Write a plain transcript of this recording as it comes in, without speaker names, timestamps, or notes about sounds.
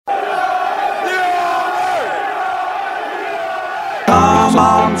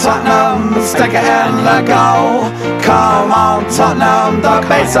Tottenham, stick it in the goal. Come on, Tottenham, the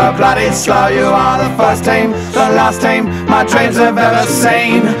pace so bloody slow. You are the first team, the last team my dreams have ever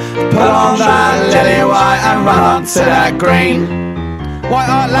seen. Put on that lily white and run on to that green. White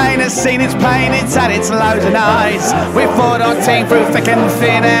Hart Lane has seen its pain, it's had its lows and highs. We fought our team through thick and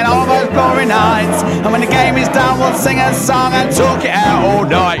thin and all those glory nights. And when the game is done, we'll sing a song and talk it out all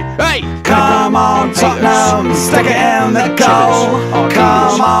night. Hey! Come on, Tottenham, stick it in the goal.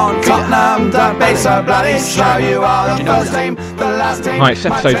 Come on, Tottenham, don't be so bloody slow. You are the first team, the last team. Hi, it's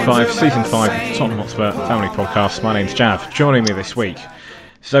episode 5, season 5 of the Tottenham Hotspur Family Podcast. My name's Jav. Joining me this week,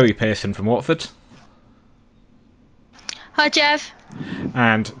 Zoe Pearson from Watford. Hi, Jeff.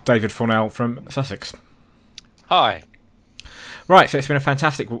 And David Fornell from Sussex. Hi. Right, so it's been a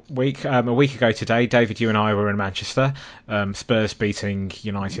fantastic week. A week ago today, David, you and I were in Manchester. Spurs beating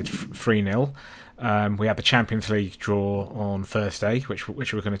United 3-0. We had the Champions League draw on Thursday, which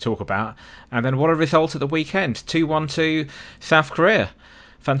we're going to talk about. And then what a result at the weekend. 2-1 to South Korea.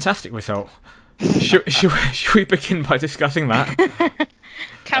 Fantastic result. Should we begin by discussing that?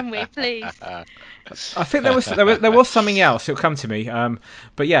 Can we, please? I think there was something else. It'll come to me.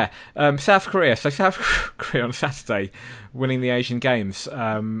 But yeah, South Korea. So South Korea on Saturday, winning the Asian Games.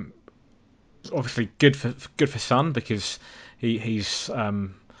 Obviously good for Son because he's a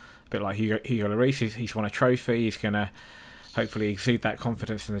bit like Hugo Lloris. He's won a trophy. He's going to hopefully exude that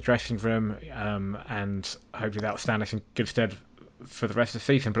confidence in the dressing room, and hopefully that will stand us in good stead for the rest of the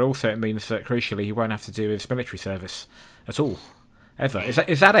season. But also it means that crucially he won't have to do his military service at all. Ever. Is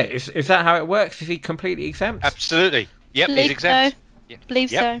that it? Is that how it works? Is he completely exempt? Absolutely. Yep, he's exempt.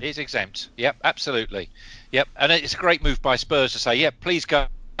 Believe so. He's exempt. Yep, absolutely. Yep, and it's a great move by Spurs to say, yep, please go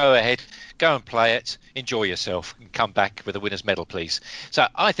ahead, go and play it, enjoy yourself, and come back with a winner's medal, please. So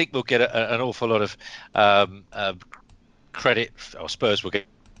I think we'll get an awful lot of credit, or Spurs will get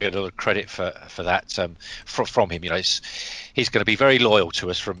a lot of credit for that from him. You know, he's going to be very loyal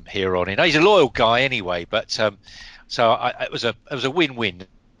to us from here on in. He's a loyal guy anyway, but. So it was a win-win,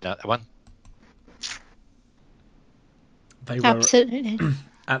 that one. They were absolutely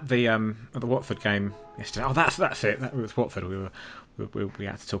at the Watford game yesterday. Oh, that's it. That was Watford. We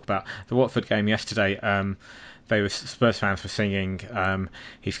had to talk about the Watford game yesterday. Spurs fans were singing,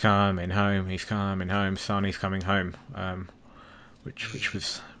 "He's coming home, he's coming home, Sonny's coming home," which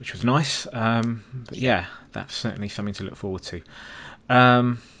was nice. But yeah, that's certainly something to look forward to.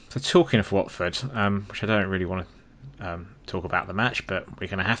 So talking of Watford, which I don't really want to. Talk about the match, but we're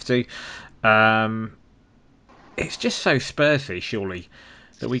going to have to. It's just so Spursy, surely,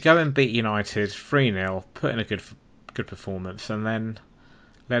 that we go and beat United 3-0, put in a good performance, and then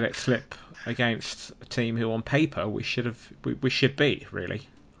let it slip against a team who, on paper, we should beat. Really,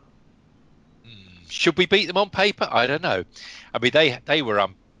 should we beat them on paper? I don't know. I mean, they were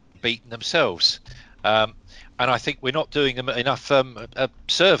unbeaten themselves. And I think we're not doing them enough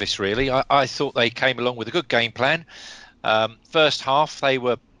service, really. I thought they came along with a good game plan. First half, they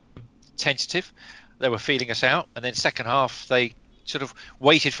were tentative. They were feeling us out. And then second half, they sort of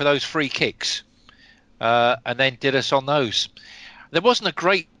waited for those free kicks and then did us on those. There wasn't a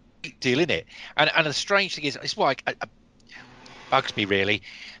great deal in it. And the strange thing is, it's what bugs me, really.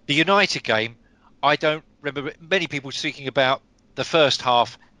 The United game, I don't remember many people speaking about the first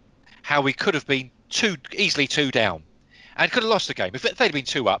half, how we could have been easily two down and could have lost the game. If they'd have been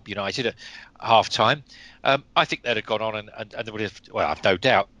 2 up, United, at half time, I think they'd have gone on and they would have, well, I've no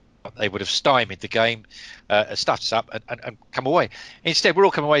doubt they would have stymied the game, stuffed us up and come away. Instead, we're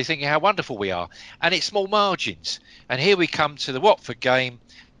all coming away thinking how wonderful we are, and it's small margins. And here we come to the Watford game,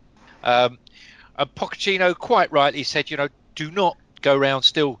 and Pochettino quite rightly said, do not go around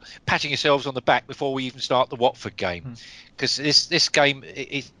still patting yourselves on the back before we even start the Watford game, because this game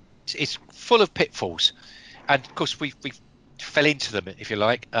it's full of pitfalls, and of course we fell into them, if you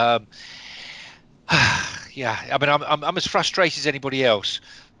like. Yeah, I mean, I'm as frustrated as anybody else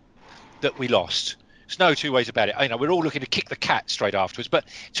that we lost. There's no two ways about it. We're all looking to kick the cat straight afterwards, but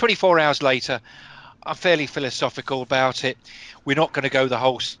 24 hours later, I'm fairly philosophical about it. We're not going to go the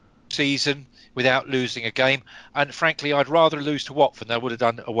whole season without losing a game, and frankly, I'd rather lose to Watford than I would have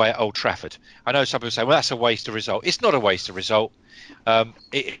done away at Old Trafford. I know some people say, well, that's a waste of result. It's not a waste of result.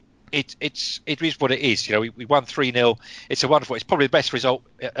 It is what it is. We won 3-0. It's probably the best result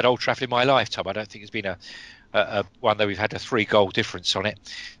at Old Trafford in my lifetime. I don't think it's been a one that we've had a 3-goal difference on it.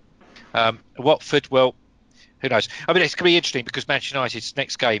 Watford, well, who knows? I mean, it's going to be interesting because Manchester United's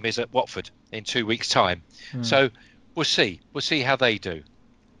next game is at Watford in 2 weeks' time. So we'll see. We'll see how they do.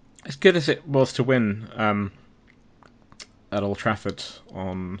 As good as it was to win at Old Trafford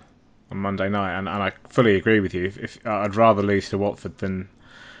on Monday night, and I fully agree with you. If I'd rather lose to Watford than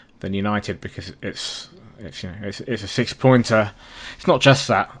United, because it's a 6-pointer. It's not just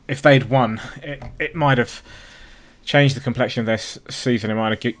that. If they'd won, it might have changed the complexion of their season. It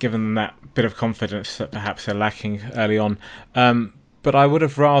might have given them that bit of confidence that perhaps they're lacking early on. But I would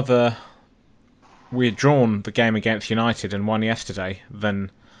have rather we had drawn the game against United and won yesterday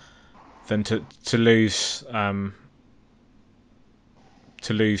than to lose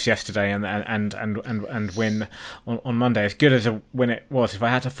yesterday and win on Monday. As good as a win it was, if I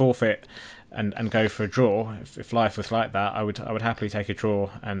had to forfeit and go for a draw, if life was like that, I would happily take a draw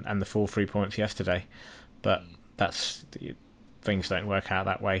and the full 3 points yesterday. But things don't work out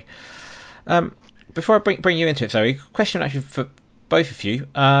that way. Before I bring you into it, Zoe, question actually for both of you.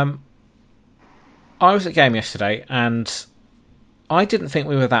 I was at the game yesterday and I didn't think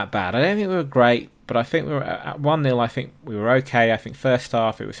we were that bad. I don't think we were great, but I think we were at 1-0. I think we were okay. I think first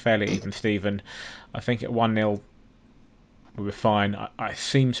half it was fairly even Steven. I think at 1-0 we were fine. I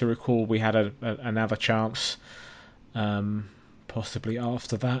seem to recall we had another chance, possibly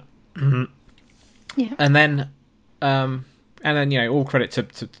after that. Yeah. And then all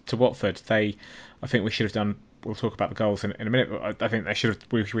credit to Watford. I think we should have done. We'll talk about the goals in a minute. But I think we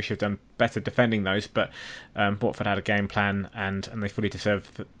should have done better defending those. But Watford had a game plan and they fully deserved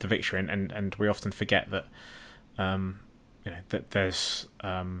the victory. And we often forget that that there's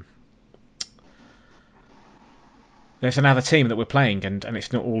another team that we're playing and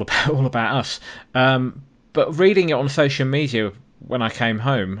it's not all about us. But reading it on social media when I came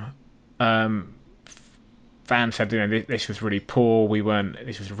home. Fans said, this was really poor.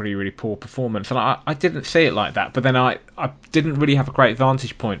 This was a really, really poor performance, and I didn't see it like that. But then I didn't really have a great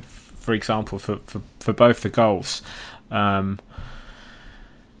vantage point, for example, for both the goals, and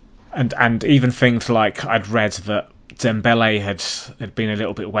even things like I'd read that Dembele had been a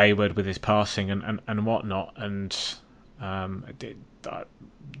little bit wayward with his passing and whatnot, and that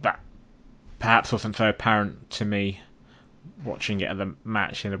perhaps wasn't so apparent to me watching it at the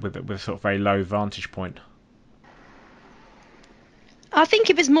match with a sort of very low vantage point. I think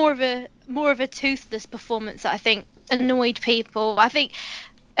it was more of a toothless performance that I think annoyed people. I think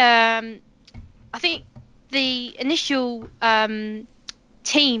the initial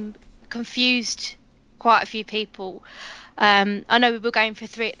team confused quite a few people. I know we were going for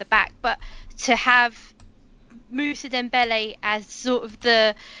 3 at the back, but to have Moussa Dembele as sort of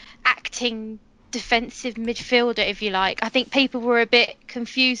the acting defensive midfielder, if you like, I think people were a bit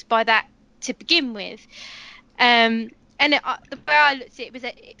confused by that to begin with. And the way I looked at it was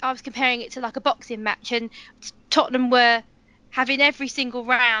that I was comparing it to like a boxing match, and Tottenham were having every single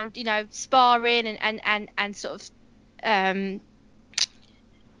round, sparring and sort of.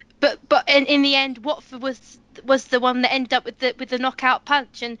 But in the end, Watford was the one that ended up with the knockout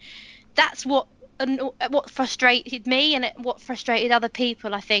punch, and that's what frustrated me and what frustrated other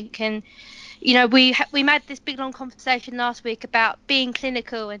people, I think. And we had this big long conversation last week about being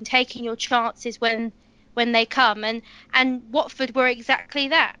clinical and taking your chances when they come, and Watford were exactly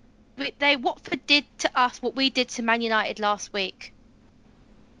that. Watford did to us what we did to Man United last week.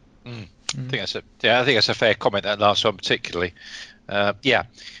 I think that's a fair comment, that last one particularly. Last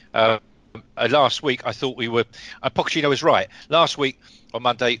week I thought we were. Pochettino was right. Last week on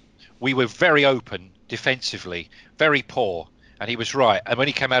Monday we were very open defensively, very poor, and he was right. And when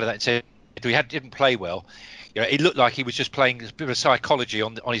he came out of that and said we didn't play well, it looked like he was just playing a bit of psychology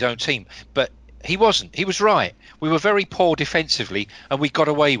on his own team, but he wasn't. He was right. We were very poor defensively, and we got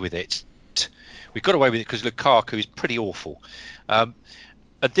away with it. We got away with it because Lukaku is pretty awful. And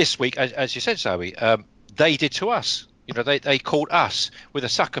this week, as you said, Zoe, they did to us. They caught us with a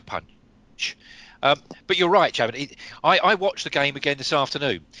sucker punch. But you're right, Javin. I watched the game again this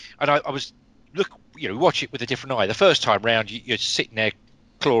afternoon, and I was watch it with a different eye. The first time round, you're sitting there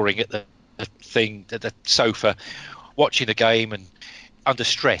clawing at the sofa, watching the game and under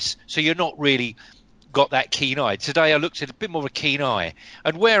stress, so you're not really got that keen eye. Today I looked at a bit more of a keen eye,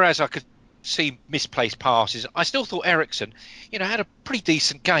 and whereas I could see misplaced passes, I still thought Eriksen had a pretty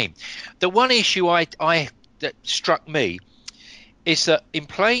decent game. The one issue that struck me is that in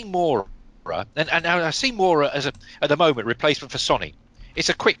playing Mora, and I see Mora as at the moment replacement for Sonny. It's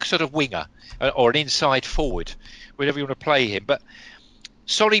a quick sort of winger or an inside forward, whatever you want to play him, but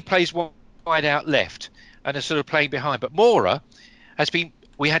Sonny plays wide out left and is sort of playing behind, but Mora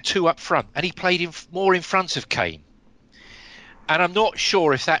we had 2 up front, and he played more in front of Kane. And I'm not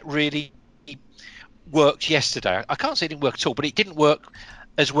sure if that really worked yesterday. I can't say it didn't work at all, but it didn't work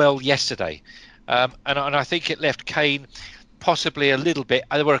as well yesterday. And I think it left Kane possibly a little bit.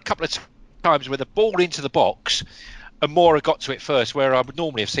 There were a couple of times where the ball into the box, and Mora got to it first, where I would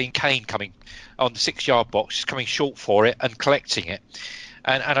normally have seen Kane coming on the 6-yard box, coming short for it and collecting it.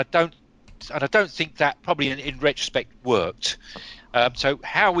 and I don't think that probably in retrospect worked. So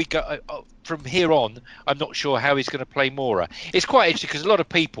how we go from here on, I'm not sure how he's going to play Mora. It's quite interesting because a lot of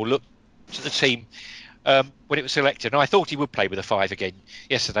people looked at the team when it was selected, and I thought he would play with a 5 again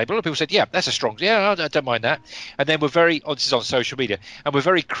yesterday. But a lot of people said, "Yeah, that's a strong. Yeah, I don't mind that." And then this is on social media, and we're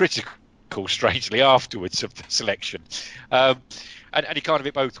very critical, strangely, afterwards of the selection. And he kind of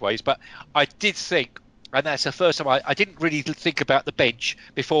it both ways. But I did think, and that's the first time I didn't really think about the bench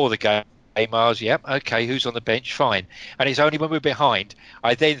before the game. Mars, yeah, okay, who's on the bench? Fine. And it's only when we're behind,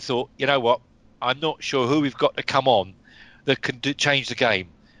 I then thought, you know what? I'm not sure who we've got to come on that can change the game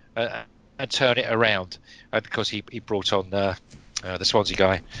and turn it around. Because he brought on the Swansea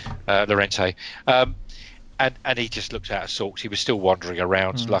guy, Lorente, and he just looked out of sorts. He was still wandering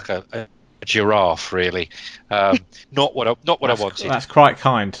around like a giraffe, really. Not what I wanted. That's quite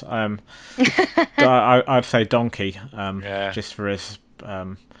kind. I'd say donkey, just for his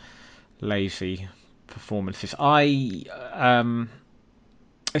lazy performances.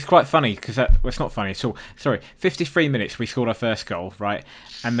 It's quite funny because it's not funny at all. Sorry, 53 minutes we scored our first goal, right?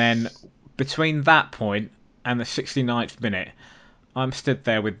 And then between that point and the 69th minute, I'm stood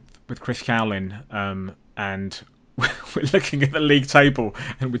there with Chris Cowlin, and we're looking at the league table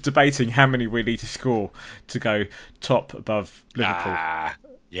and we're debating how many we need to score to go top above Liverpool.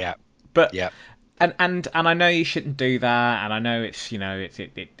 Yeah. But yeah. And I know you shouldn't do that, and I know it's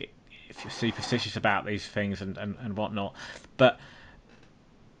if you're superstitious about these things and whatnot, but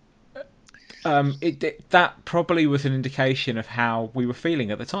that probably was an indication of how we were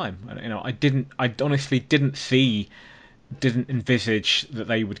feeling at the time. I honestly didn't envisage that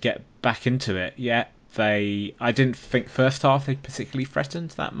they would get back into it yet. I didn't think first half they particularly threatened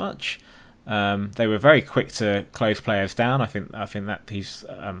that much. They were very quick to close players down. I think that he's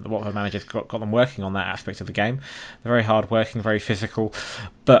the Watford manager's got them working on that aspect of the game. They're very hard working, very physical.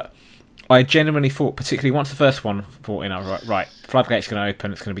 But I genuinely thought, particularly once the first one, right, floodgate's going to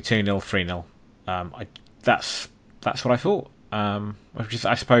open. It's going to be 2-0, 3-0. That's what I thought.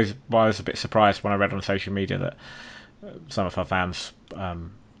 I suppose I was a bit surprised when I read on social media that some of our fans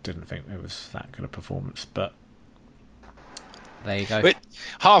didn't think it was that good a performance. But there you go. But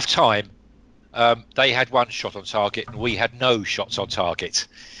half time. They had one shot on target and we had no shots on target,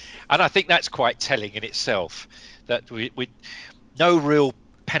 and I think that's quite telling in itself. That we no real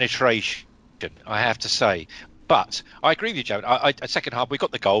penetration, I have to say. But I agree with you, Joe. Second half we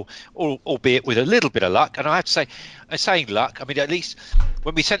got the goal, albeit with a little bit of luck. And I have to say, saying luck, I mean at least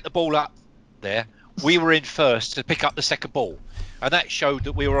when we sent the ball up there, we were in first to pick up the second ball, and that showed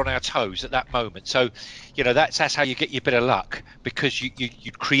that we were on our toes at that moment. So, that's how you get your bit of luck, because you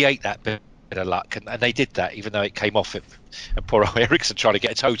create that bit of luck, and they did that, even though it came off it, and poor old Ericsson trying to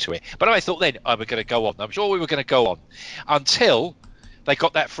get a toe to it. But I thought then we're going to go on. I'm sure we were going to go on until they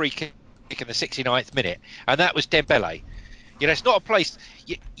got that free kick in the 69th minute, and that was Dembele. It's not a place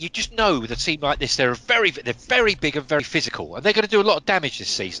you just know with a team like this. They're very big and very physical, and they're going to do a lot of damage this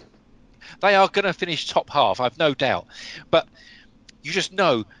season. They are going to finish top half, I've no doubt. But you just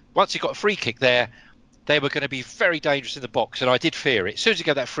know once you got a free kick there, they were going to be very dangerous in the box, and I did fear it. As soon as you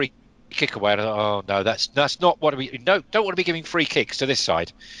get that free kick away, I thought, oh no, that's not what we don't want to be giving free kicks to this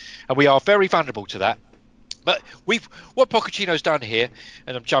side, and we are very vulnerable to that. But what Pochettino's done here,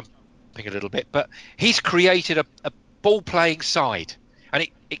 and I'm jumping a little bit, but he's created a ball playing side, and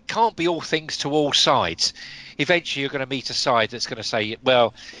it can't be all things to all sides. Eventually, you're going to meet a side that's going to say,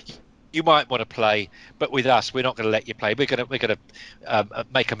 well, you might want to play, but with us, we're not going to let you play. We're going to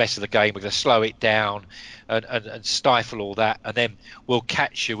make a mess of the game. We're going to slow it down and stifle all that, and then we'll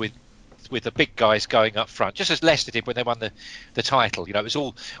catch you with the big guys going up front, just as Leicester did when they won the title. It was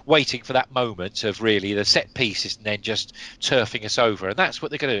all waiting for that moment of really the set pieces and then just turfing us over, and that's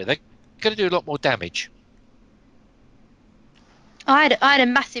what they're going to do. They're going to do a lot more damage. I had a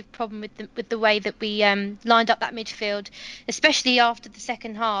massive problem with the way that we lined up that midfield, especially after the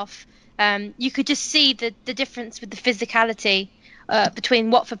second half. You could just see the difference with the physicality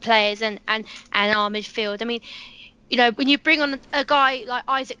between Watford players and our midfield. I mean, when you bring on a guy like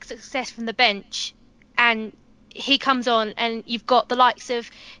Isaac Success from the bench, and he comes on, and you've got the likes of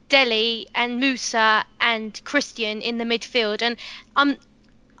Dele and Musa and Christian in the midfield, and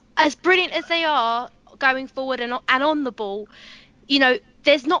as brilliant as they are going forward and on the ball,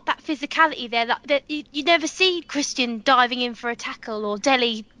 there's not that physicality there. That you never see Christian diving in for a tackle, or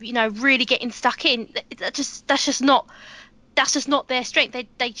Dele, really getting stuck in. That's just not their strength.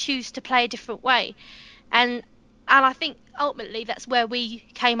 They choose to play a different way, and I think ultimately that's where we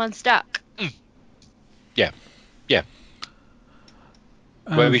came unstuck. Yeah.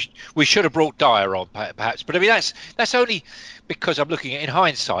 where we should have brought Dyer on, perhaps. But I mean, that's only because I'm looking at it in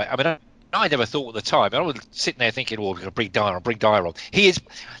hindsight. I mean, I never thought at the time. I was sitting there thinking, "Oh, we're going to bring Dyer on." He is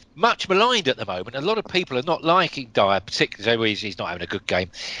much maligned at the moment. A lot of people are not liking Dyer, particularly he's not having a good game.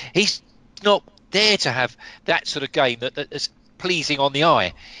 He's not there to have that sort of game that's pleasing on the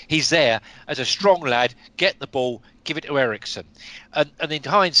eye. He's there as a strong lad, get the ball, give it to Ericsson. And in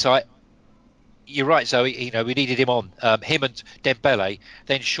hindsight, you're right, Zoe. We needed him on. Him and Dembele,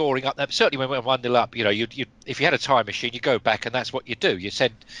 then shoring up. Certainly, when we went 1-0 up, you if you had a time machine, you go back, and that's what you do. You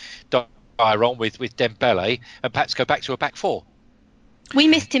send Dyer on with Dembele, and perhaps go back to a back four. We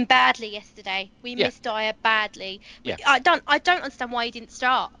missed him badly yesterday. We Yeah. missed Dyer badly. Yeah. I don't understand why he didn't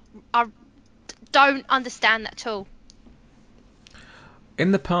start. I don't understand that at all.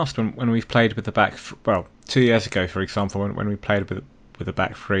 In the past, when we've played with the back, 2 years ago, for example, when we played with the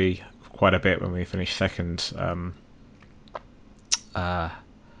back three quite a bit when we finished second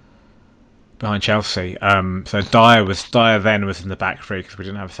behind Chelsea. So Dyer then was in the back three because we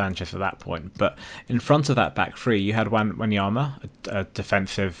didn't have Sanchez at that point. But in front of that back three, you had Wanyama, a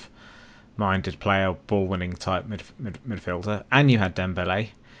defensive-minded player, ball-winning type midfielder, and you had Dembele.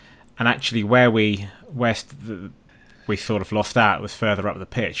 And actually, where we sort of lost out was further up the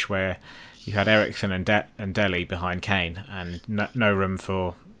pitch, where you had Ericsson and Dele behind Kane, and no room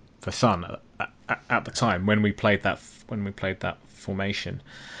for Son at the time when we played that formation.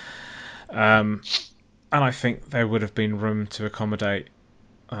 And I think there would have been room to accommodate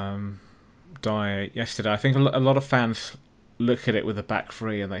Dyer yesterday. I think a lot of fans look at it with a back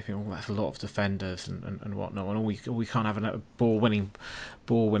three and they think, "Oh, that's a lot of defenders and whatnot, and we can't have a ball winning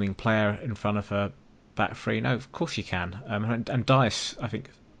player in front of a back three." No, of course you can. And Dyer's, I think,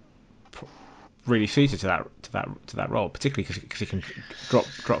 really suited to that role, particularly because he can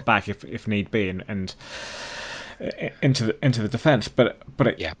drop back if need be and into the defence. But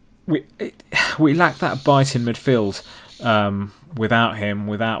we lack that bite in midfield without him,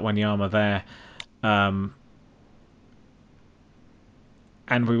 without Wanyama there.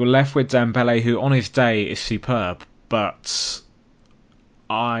 And we were left with Dembele, who on his day is superb, but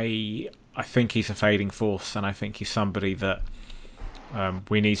I think he's a fading force, and I think he's somebody that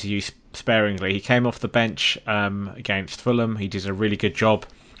we need to use sparingly. He came off the bench against Fulham. He did a really good job.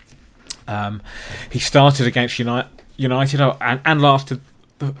 He started against United and lasted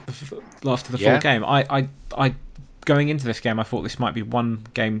the full game. I going into this game, I thought this might be one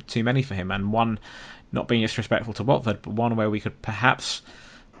game too many for him, and one, not being disrespectful to Watford, but one where we could perhaps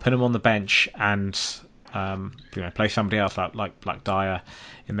put him on the bench and play somebody else like Dyer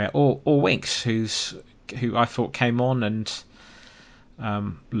in there, or Winks, who I thought came on and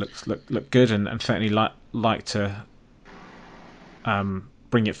looked good and certainly like to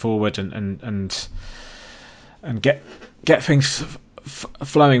bring it forward and get things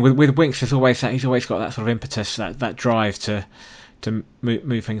flowing. With Winks, he's always got that sort of impetus, that drive to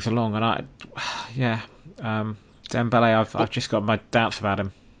move things along. And Dembele, I've just got my doubts about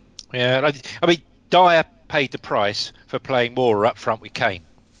him. Yeah, I mean, Dyer paid the price for playing Moura up front with Kane.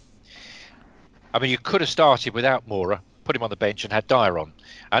 I mean, you could have started without Moura, put him on the bench and had Dyer on.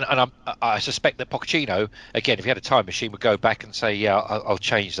 And I suspect that Pochettino, again, if he had a time machine, would go back and say, yeah, I'll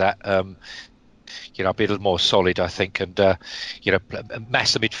change that. I'll be a little more solid, I think, and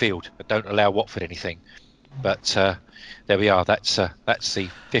mass the midfield, but don't allow Watford anything. But there we are. That's the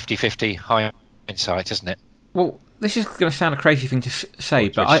 50-50 hindsight, isn't it? Well, this is going to sound a crazy thing to say,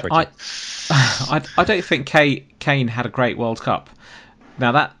 but I don't think Kane had a great World Cup.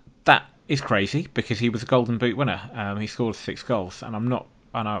 Now that is crazy because he was a Golden Boot winner. He scored 6 goals, and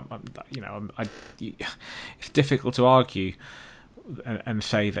it's difficult to argue and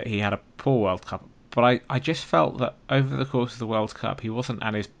say that he had a poor World Cup. But I just felt that over the course of the World Cup, he wasn't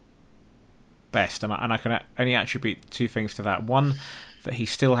at his best, and I can only attribute 2 things to that. One, that he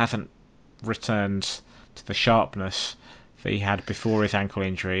still hasn't returned to the sharpness that he had before his ankle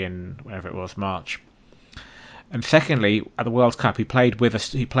injury in whatever it was, March. And secondly, at the World Cup, he played with a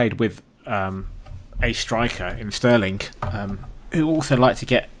striker in Sterling, who also liked to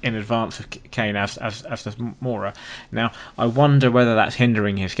get in advance of Kane, as does Moura. Now, I wonder whether that's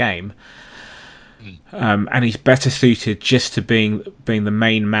hindering his game. And he's better suited just to being the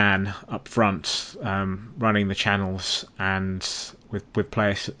main man up front, running the channels, and with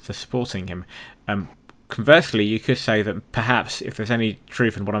players supporting him. Conversely, you could say that perhaps if there's any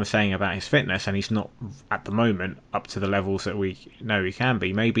truth in what I'm saying about his fitness, and he's not at the moment up to the levels that we know he can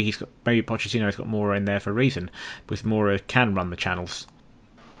be, maybe Pochettino's got Moura in there for a reason, because Moura can run the channels.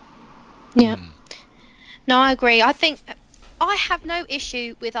 Yeah. No, I agree. I think I have no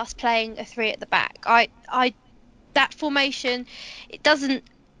issue with us playing a 3 at the back. I that formation, it doesn't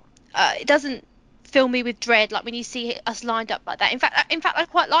fill me with dread like when you see us lined up like that. In fact, I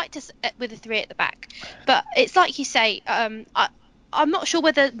quite liked us with a three at the back, but it's like you say. I'm not sure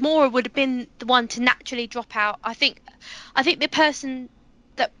whether Mora would have been the one to naturally drop out. I think the person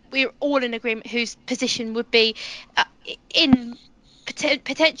that we're all in agreement whose position would be in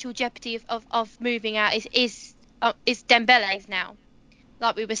potential jeopardy of moving out is Dembele's now.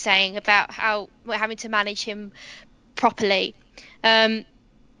 Like we were saying about how we're having to manage him properly, and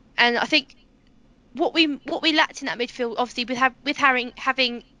I think what we lacked in that midfield, obviously, with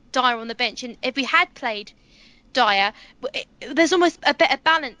having Dyer on the bench, and if we had played Dyer, there's almost a better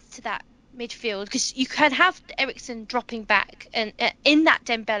balance to that midfield because you can have Eriksen dropping back and in that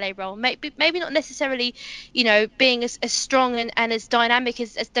Dembele role, maybe not necessarily, being as strong and as dynamic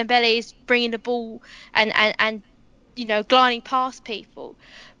as Dembele is, bringing the ball and gliding past people,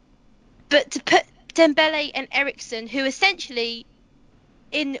 but to put Dembele and Eriksen, who essentially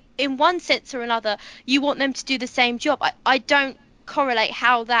in one sense or another, you want them to do the same job. I don't correlate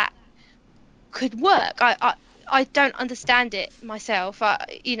how that could work. I don't understand it myself. But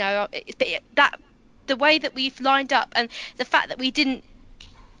that the way that we've lined up and the fact that we didn't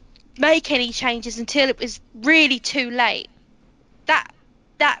make any changes until it was really too late, that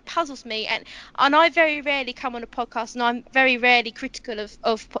puzzles me. And I very rarely come on a podcast, and I'm very rarely critical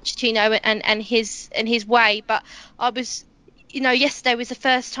of Pochettino and his way. But I was, yesterday was the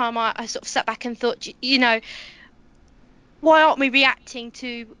first time I sort of sat back and thought, why aren't we reacting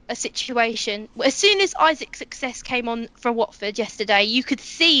to a situation? As soon as Isaac's success came on for Watford yesterday, you could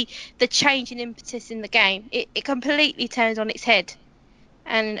see the change in impetus in the game. It completely turned on its head,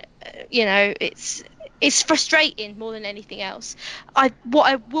 and it's frustrating more than anything else.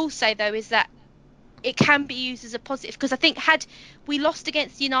 What I will say though is that it can be used as a positive, because I think had we lost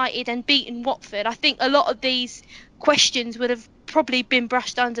against United and beaten Watford, I think a lot of these questions would have probably been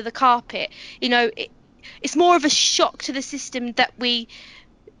brushed under the carpet. It's more of a shock to the system that we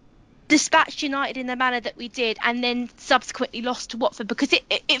dispatched United in the manner that we did and then subsequently lost to Watford, because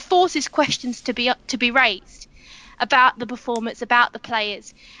it forces questions to be raised about the performance, about the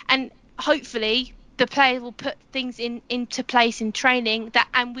players, and hopefully the players will put things into place in training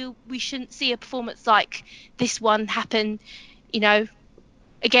and we shouldn't see a performance like this one happen,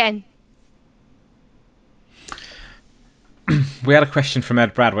 again. We had a question from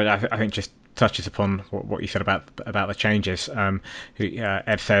Ed Brad, which I think just touches upon what you said about the changes.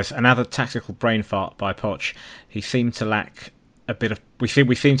 Ed says, another tactical brain fart by Poch. He seemed to lack a bit of. We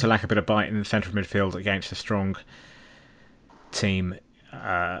seem to lack a bit of bite in the centre of midfield against a strong team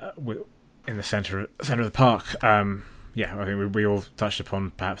in the centre of the park. I think we all touched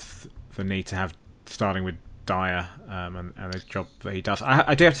upon perhaps the need to have starting with Dyer and the job that he does.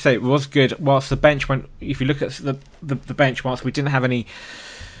 I do have to say it was good. Whilst the bench went, if you look at the bench, whilst we didn't have any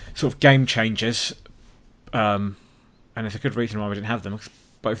sort of game changers, and there's a good reason why we didn't have them, because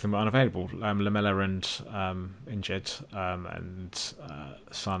both of them were unavailable. Lamela and injured, and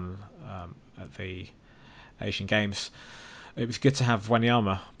Son at the Asian Games. It was good to have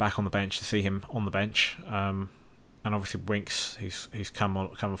Wanyama back on the bench, to see him on the bench, and obviously Winks, who's come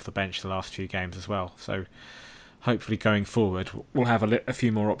off the bench the last few games as well. So hopefully going forward we'll have a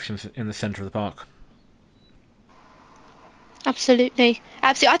few more options in the centre of the park. Absolutely.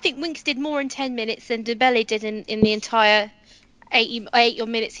 I think Winks did more in 10 minutes than Dembele did in the entire 80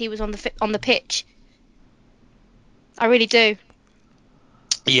 minutes he was on the pitch. I really do.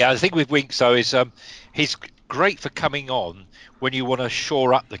 Yeah, the thing with Winks though is he's great for coming on when you want to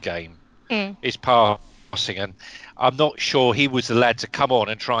shore up the game. His passing, and I'm not sure he was the lad to come on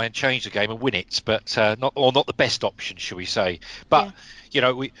and try and change the game and win it, but not the best option, shall we say? But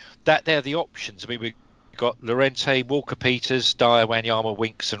they're the options. I mean, we got Llorente, Walker-Peters, Dyer, Wanyama,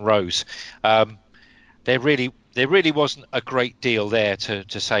 Winks, and Rose. There really wasn't a great deal there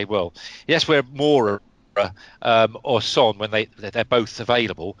to say, well, yes, we're more or Son when they're both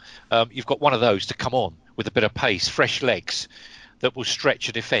available. You've got one of those to come on with a bit of pace, fresh legs that will stretch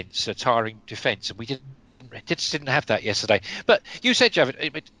a defence, a tiring defence, and we didn't have that yesterday. But you said,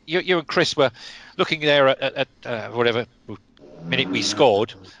 Javid, you and Chris were looking there at whatever minute we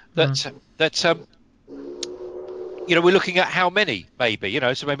scored. That we're looking at how many, maybe,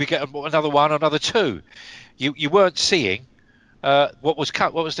 so maybe get another one, another two. You weren't seeing what was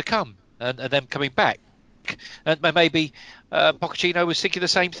to come, and them coming back. And maybe Pochettino was thinking the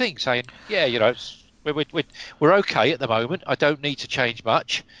same thing, saying, we're okay at the moment. I don't need to change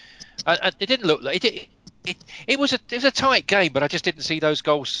much. And it didn't look like it was a tight game, but I just didn't see those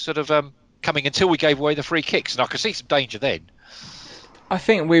goals sort of coming until we gave away the free kicks, and I could see some danger then. I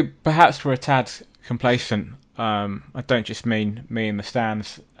think we perhaps were a tad complacent I don't just mean me in the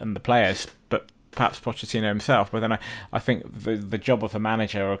stands and the players, but perhaps Pochettino himself. But then I think the job of a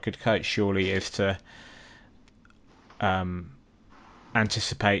manager or a good coach surely is to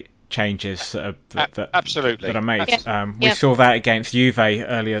anticipate changes Absolutely. that are made. Yeah. We saw that against Juve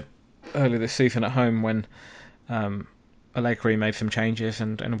earlier this season at home when Allegri made some changes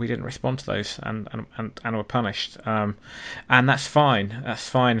and we didn't respond to those and were punished. And that's fine. That's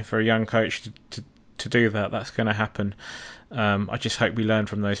fine for a young coach to do that. That's going to happen. I just hope we learn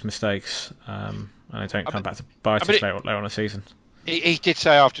from those mistakes and they don't come back to bite us later on in the season. He did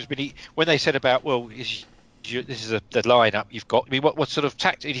say afterwards, but when they said about, this is the lineup you've got. I mean, what sort of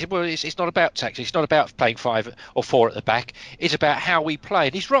tactics? He said, well, it's not about tactics. It's not about playing 5 or 4 at the back. It's about how we play.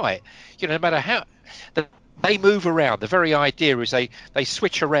 And he's right. No matter how they move around, the very idea is they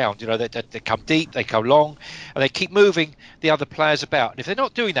switch around. They come deep, they come long, and they keep moving the other players about. And if they're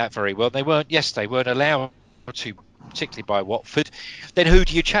not doing that very well, they weren't allowed to, particularly by Watford. Then who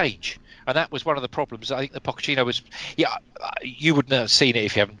do you change? And that was one of the problems. I think the Pochettino was. Yeah, you wouldn't have seen it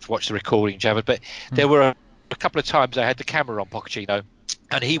if you haven't watched the recording, Javed. But there were a couple of times I had the camera on Pochettino,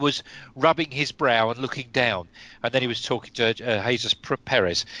 and he was rubbing his brow and looking down, and then he was talking to Jesus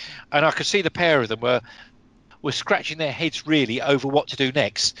Perez, and I could see the pair of them were scratching their heads really over what to do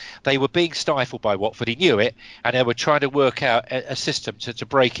next. They were being stifled by Watford. He knew it, and they were trying to work out a system to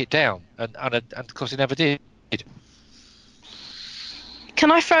break it down, and of course he never did.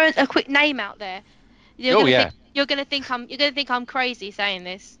 Can I throw a quick name out there? You're gonna think I'm crazy saying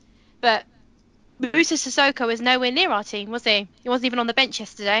this, but Moussa Sissoko is nowhere near our team, was he? He wasn't even on the bench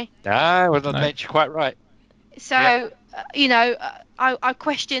yesterday. No, he wasn't on the bench. You're quite right. So I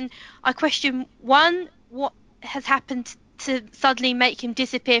question one, what has happened to suddenly make him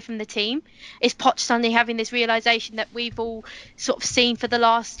disappear from the team? Is Poch suddenly having this realisation that we've all sort of seen for the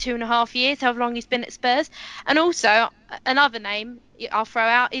last 2.5 years, however long he's been at Spurs? And also, another name I'll throw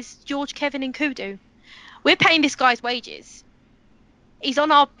out is George Kevin Nkudu. We're paying this guy's wages. He's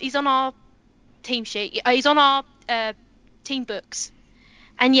on our team sheet. He's on our team books,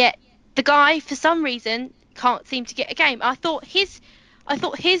 and yet the guy, for some reason, can't seem to get a game. I thought his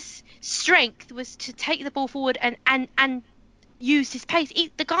strength was to take the ball forward and use his pace.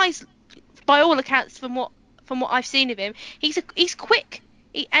 The guy's, by all accounts, from what I've seen of him, he's quick.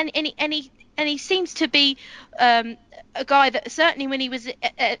 He seems to be a guy that certainly when he was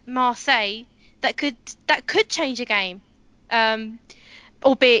at Marseille that could change a game,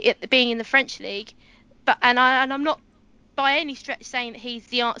 albeit being in the French league. But I'm not by any stretch saying that he's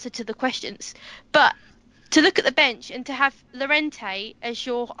the answer to the questions, but to look at the bench and to have Llorente as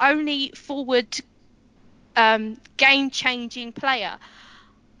your only forward game-changing player,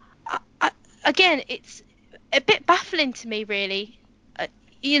 again, it's a bit baffling to me, really.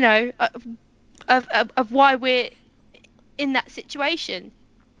 Of why we're in that situation.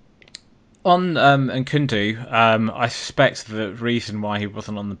 On Nkundu, I suspect the reason why he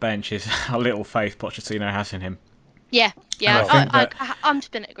wasn't on the bench is how little faith Pochettino has in him. Yeah. I'm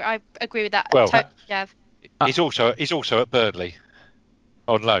just gonna agree. I agree with that. Well, totally, Jav. He's also at Burnley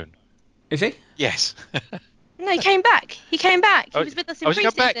on loan. Is he? Yes. No, he came back. He was with us in he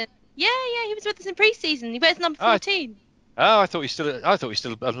come back? pre-season. Yeah, he was with us in pre-season. He wears number 14. I thought he's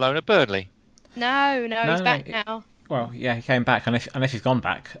still on loan at Burnley. No, he's back now. Well, yeah, he came back unless he's gone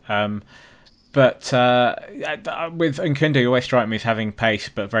back. But with Nkundu, he always strike me as having pace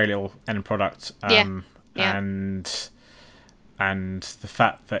but very little end product. And the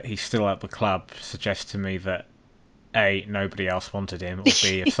fact that he's still at the club suggests to me that A, nobody else wanted him, or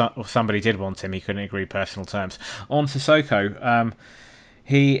B, if somebody did want him, he couldn't agree personal terms. On Sissoko,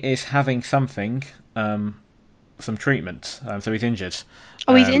 he is having some treatment, so he's injured.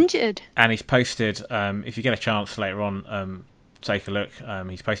 He's injured. And he's posted, if you get a chance later on, take a look.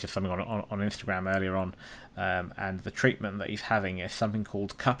 He's posted something on Instagram earlier on, and the treatment that he's having is something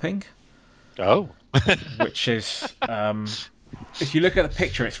called cupping. Oh. Which is, if you look at the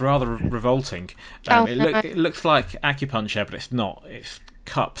picture, it's rather revolting. It looks like acupuncture, but it's not. It's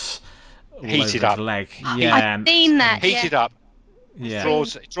cups all heated over up his leg. I've seen that. Heated up. Yeah.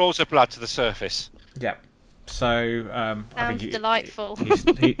 It draws the blood to the surface. Yeah. So I think delightful.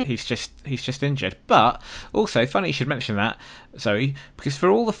 He's just injured. But also, funny you should mention that, Zoe, because for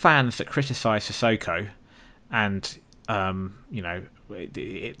all the fans that criticise Sissoko, and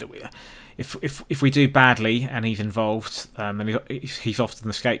if we do badly and he's involved, then he's often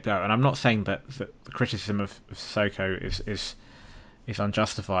the scapegoat. And I'm not saying that the criticism of Sissoko is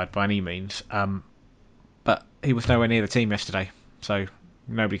unjustified by any means, but he was nowhere near the team yesterday, so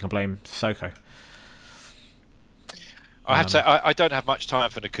nobody can blame Sissoko. I have to say, I don't have much time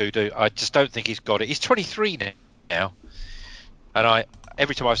for Nkudu. I just don't think he's got it. He's 23 now, and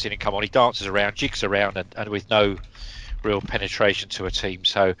every time I've seen him come on, he dances around, jigs around, and with no real penetration to a team.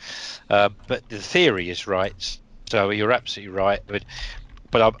 So, but the theory is right. So you're absolutely right.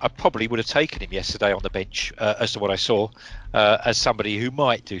 But I probably would have taken him yesterday on the bench as to what I saw as somebody who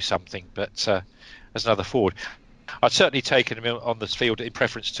might do something, but as another forward. I'd certainly taken him on the field in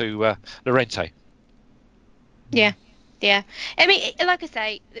preference to Llorente. Yeah. I mean, like I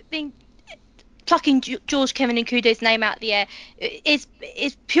say, plucking George Kevin Nkudu's name out of the air is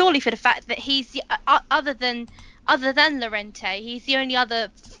purely for the fact that he's other than Llorente, he's the only other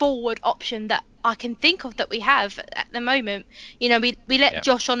forward option that I can think of that we have at the moment. We let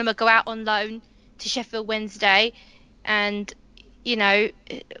Josh Onuma go out on loan to Sheffield Wednesday, and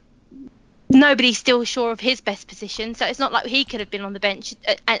nobody's still sure of his best position, so it's not like he could have been on the bench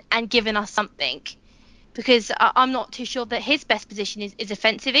and given us something, because I'm not too sure that his best position is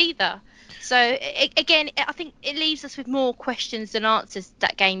offensive either. So again, I think it leaves us with more questions than answers,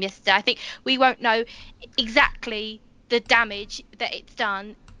 that game yesterday. I think we won't know exactly the damage that it's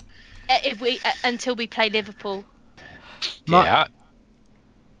done until we play Liverpool. Yeah.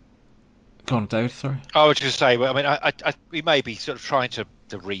 Go on, David. Sorry. I was just say, well, I mean, we may be sort of trying to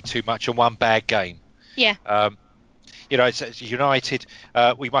read too much on one bad game. Yeah. It's United.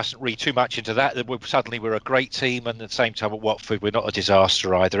 We mustn't read too much into that. Suddenly we're a great team, and at the same time at Watford we're not a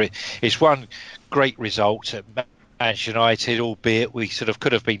disaster either. It's one great result at Manchester United, albeit we sort of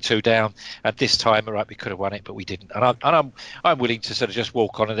could have been 2 down, and this time, all right, we could have won it, but we didn't. And I'm willing to sort of just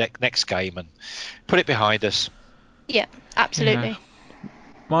walk on the next game and put it behind us. Yeah, absolutely. Yeah.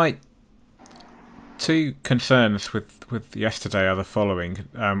 My 2 concerns with yesterday are the following.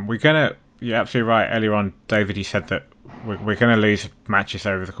 You're absolutely right. Earlier on, David, you said that we're going to lose matches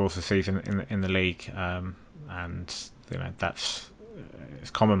over the course of the season in the league, and that's it's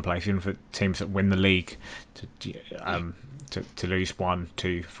commonplace even for teams that win the league to lose 1,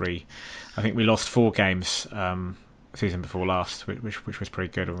 2, 3. I think we lost 4 games season before last, which was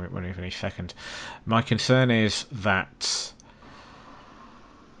pretty good when we finished second. My concern is that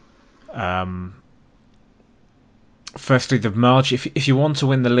firstly, the margin. If you want to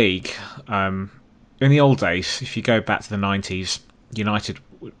win the league, in the old days, if you go back to the 90s, United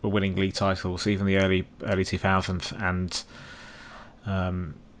were winning league titles, even the early 2000s,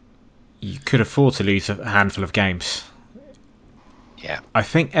 and you could afford to lose a handful of games. Yeah. I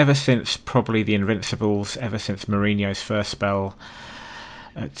think ever since probably the Invincibles, ever since Mourinho's first spell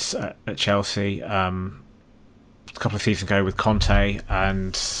at Chelsea, a couple of seasons ago with Conte,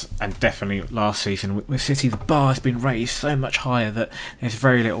 and definitely last season with City, the bar has been raised so much higher that there's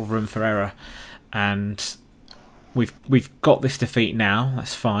very little room for error, and we've got this defeat now.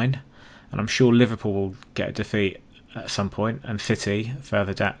 That's fine, and I'm sure Liverpool will get a defeat at some point, and City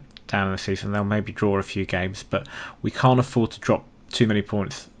further down in the season they'll maybe draw a few games, but we can't afford to drop too many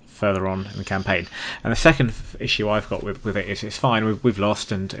points further on in the campaign. And the second issue I've got with it is it's fine, we've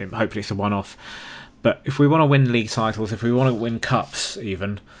lost, and hopefully it's a one-off. But if we want to win league titles, if we want to win cups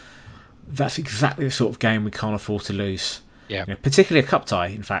even, that's exactly the sort of game we can't afford to lose. Yeah. Particularly a cup tie,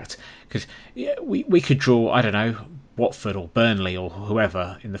 in fact, because we could draw, I don't know, Watford or Burnley or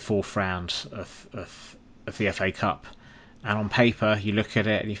whoever in the 4th round of the FA Cup. And on paper, you look at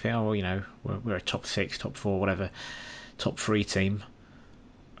it and you think, oh, well, we're a top 6, top 4, whatever, top 3 team.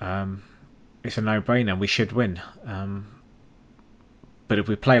 It's a no-brainer. We should win. But if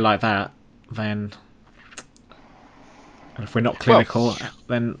we play like that, then... And if we're not clinical,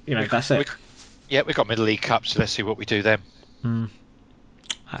 then that's it. We've got Middle League Cups, so let's see what we do then.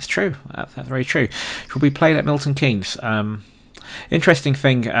 That's true. That's very true. Should we play at Milton Keynes? Interesting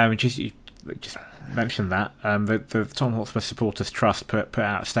thing, you just mentioned that. The Tottenham Hotspur Supporters Trust put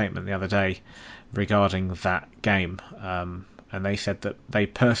out a statement the other day regarding that game, and they said that they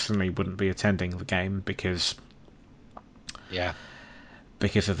personally wouldn't be attending the game because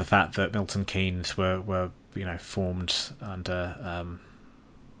of the fact that Milton Keynes were formed under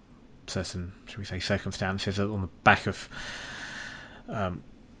certain, should we say, circumstances on the back of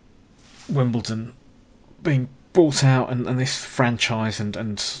Wimbledon being bought out and this franchise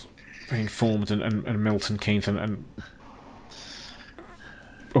and being formed and Milton Keynes and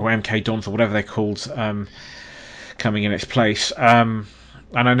or MK Dons or whatever they're called coming in its place. And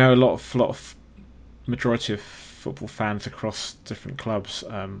I know a lot of majority of football fans across different clubs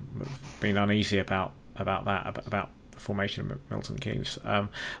have been uneasy about the formation of Milton Keynes. But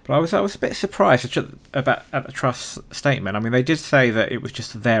I was a bit surprised about at the Trust's statement. I mean, they did say that it was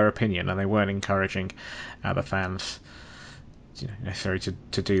just their opinion and they weren't encouraging other fans necessarily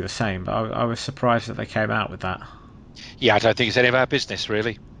to do the same. But I was surprised that they came out with that. Yeah, I don't think it's any of our business,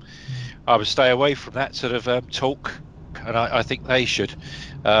 really. I would stay away from that sort of talk, and I think they should.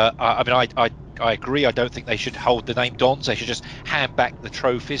 I mean, I agree. I don't think they should hold the name Dons. They should just hand back the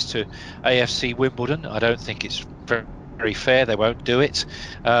trophies to AFC Wimbledon. I don't think it's very fair. They won't do it.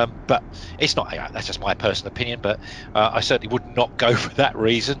 But it's not. That's just my personal opinion. But I certainly would not go for that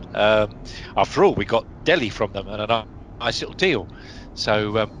reason. After all, we got Delhi from them and a nice little deal.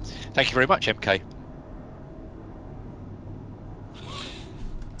 So thank you very much, MK.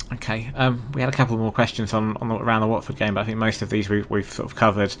 Okay, we had a couple more questions around the Watford game, but I think most of these we've sort of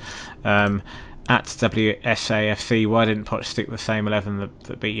covered. At WSAFC, why didn't Poch stick with the same 11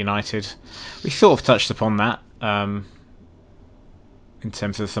 that beat United? We sort of touched upon that in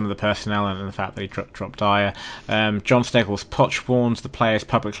terms of some of the personnel and the fact that he dropped Dyer. John Steggles, Poch warned the players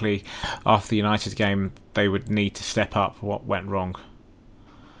publicly after the United game they would need to step up. What went wrong?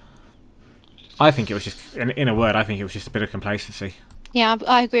 I think it was just, in a word, I think it was just a bit of complacency. Yeah,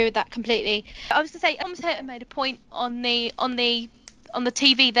 I agree with that completely. I was to say, commentator made a point on the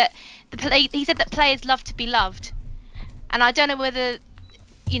TV that he said that players love to be loved, and I don't know whether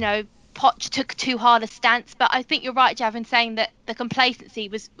Poch took too hard a stance, but I think you're right, Jav, in saying that the complacency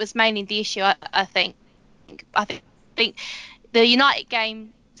was mainly the issue. I think the United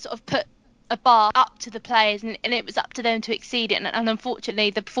game sort of put a bar up to the players, and it was up to them to exceed it, and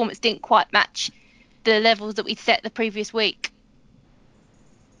unfortunately the performance didn't quite match the levels that we set the previous week.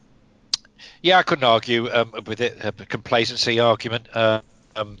 Yeah, I couldn't argue with it. A complacency argument.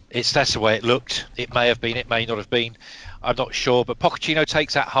 That's the way it looked. It may have been. It may not have been. I'm not sure. But Pochettino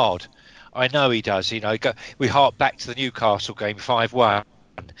takes that hard. I know he does. We hark back to the Newcastle game 5-1,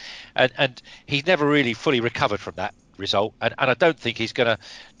 and he's never really fully recovered from that result. And I don't think he's going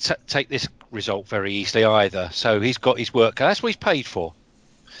to take this result very easily either. So he's got his work. That's what he's paid for.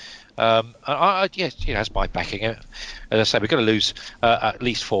 Yes, that's my backing it. As I say, we're going to lose at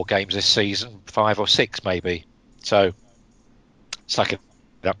least 4 games this season, 5 or 6 maybe. So suck it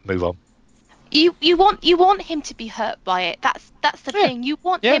up, move on. You want him to be hurt by it. That's the thing. You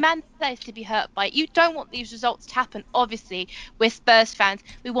want him and the players to be hurt by it. You don't want these results to happen. Obviously, we're Spurs fans.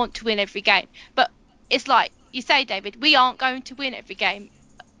 We want to win every game. But it's like you say, David, we aren't going to win every game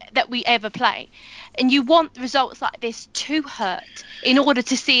that we ever play, and you want results like this to hurt in order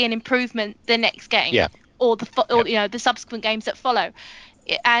to see an improvement the next game or the subsequent games that follow.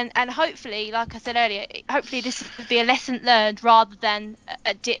 And hopefully, like I said earlier, hopefully this would be a lesson learned rather than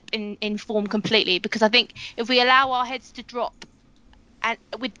a dip in form completely, because I think if we allow our heads to drop and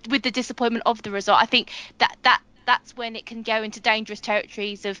with the disappointment of the result, I think that's when it can go into dangerous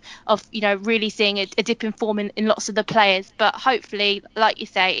territories of really seeing a dip in form in lots of the players. But hopefully, like you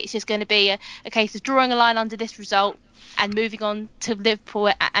say, it's just going to be a case of drawing a line under this result and moving on to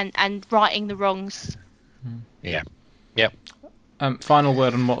Liverpool and righting the wrongs. Yeah. Final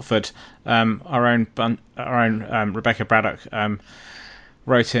word on Watford. Our own Rebecca Braddock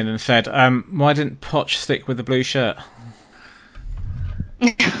wrote in and said, "Why didn't Poch stick with the blue shirt?"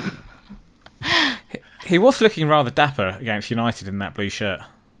 He was looking rather dapper against United in that blue shirt.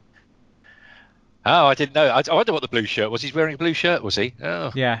 Oh, I didn't know. I wonder what the blue shirt was. He's wearing a blue shirt, was he?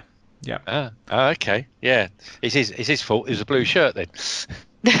 Oh. Yeah. Okay. Yeah. It's his fault. It was a blue shirt then.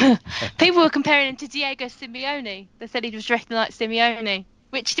 People were comparing him to Diego Simeone. They said he was dressed like Simeone,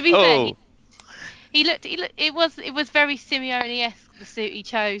 which, to be fair, he looked. It was very Simeone-esque, the suit he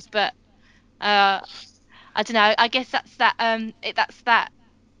chose. But I don't know. I guess that's that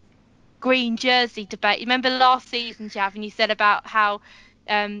green jersey debate. You remember last season, Jav, and you said about how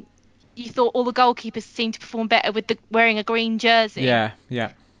you thought all the goalkeepers seemed to perform better with wearing a green jersey. Yeah.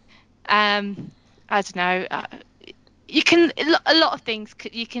 I don't know. You can a lot of things.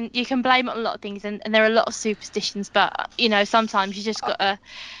 You can blame it on a lot of things, and there are a lot of superstitions. But sometimes you just got to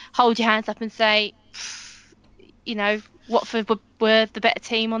hold your hands up and say, Watford were the better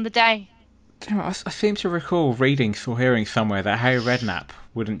team on the day. I seem to recall reading or hearing somewhere that Harry Redknapp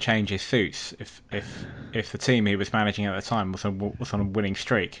wouldn't change his suits if the team he was managing at the time was on a winning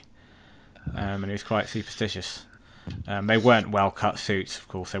streak, and he was quite superstitious. They weren't well cut suits, of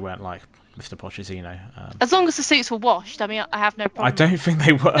course. They weren't like Mr. Pochettino. As long as the suits were washed, I mean, I have no problem. I don't think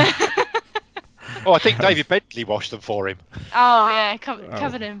they were. I think David Bentley washed them for him. Oh yeah,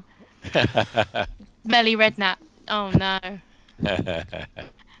 covered him. Melly Redknapp. Oh no.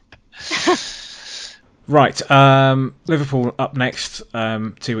 Right, Liverpool up next,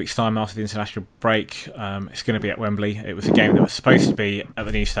 2 weeks' time after the international break. It's going to be at Wembley. It was a game that was supposed to be at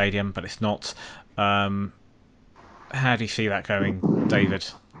the new stadium, but it's not. How do you see that going, David?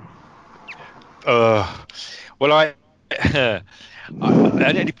 Well,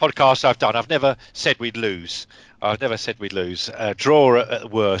 at any podcast I've done, I've never said we'd lose. I've never said we'd lose. Draw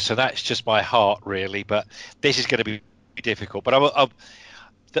at worst, and that's just my heart, really. But this is going to be difficult. But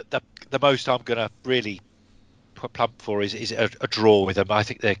the most I'm going to really plump for is a draw with them. I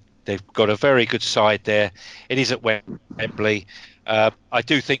think they've got a very good side there. It is at Wembley. I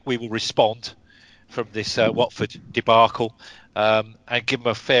do think we will respond from this Watford debacle and give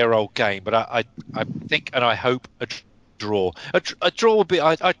them a fair old game. But I think and I hope a draw. A draw would be.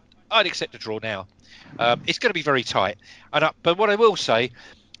 I'd accept a draw now. It's going to be very tight. But what I will say,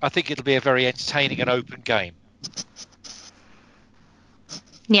 I think it'll be a very entertaining and open game.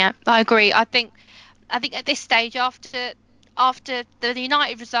 Yeah, I agree. I think at this stage, after the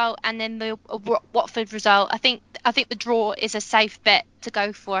United result and then the Watford result, I think the draw is a safe bet to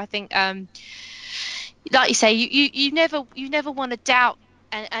go for. I think, like you say, you never want to doubt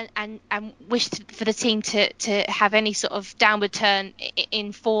and wish for the team to have any sort of downward turn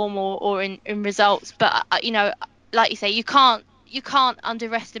in form or in results. But like you say, you can't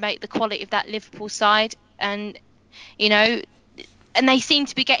underestimate the quality of that Liverpool side, and and they seem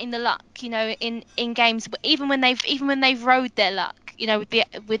to be getting the luck, in games, even when they've rode their luck,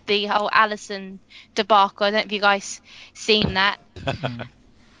 with the whole Alisson debacle. I don't know if you guys seen that.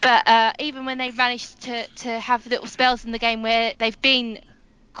 But even when they've managed to have little spells in the game where they've been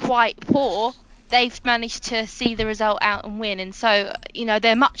quite poor, they've managed to see the result out and win. And so,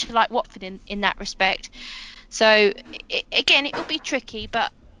 they're much like Watford in that respect. So again, it will be tricky,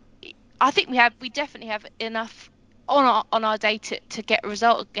 but I think we definitely have enough on our day to get a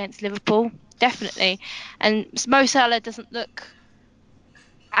result against Liverpool, definitely. And Mo Salah doesn't look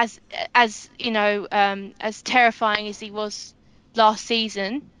as as terrifying as he was last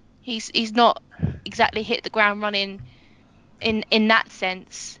season. He's not exactly hit the ground running in that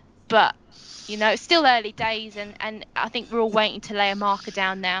sense, but it's still early days, and I think we're all waiting to lay a marker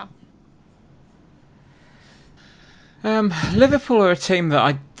down now. Liverpool are a team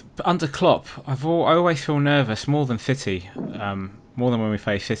that under Klopp, I always feel nervous more than City, more than when we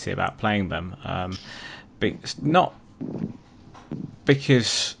face City about playing them. Not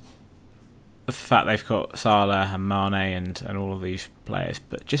because of the fact they've got Salah and Mane and all of these players,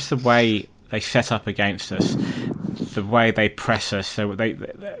 but just the way they set up against us, the way they press us, so they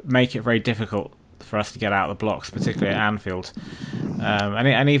make it very difficult for us to get out of the blocks, particularly at Anfield,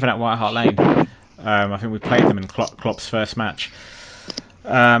 and even at White Hart Lane. I think we played them in Klopp's first match.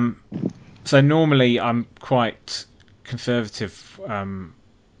 So normally I'm quite conservative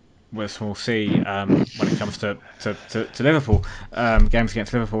with a small c when it comes to Liverpool, games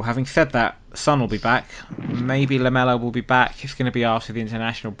against Liverpool. Having said that, Son will be back. Maybe Lamella will be back. It's going to be after the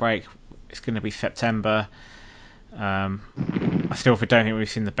international break. It's going to be September. I still don't think we've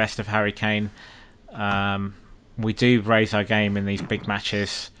seen the best of Harry Kane. We do raise our game in these big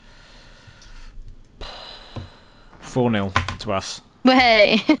matches. 4-0 to us.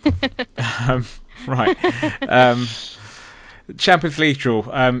 Hey. Right. Champions League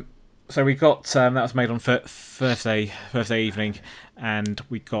draw. So we got that was made on Thursday evening, and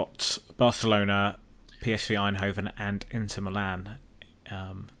we got Barcelona, PSV Eindhoven, and Inter Milan.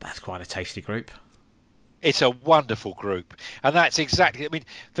 That's quite a tasty group. It's a wonderful group, and that's exactly. I mean,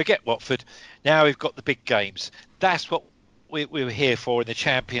 forget Watford. Now we've got the big games. That's what we were here for in the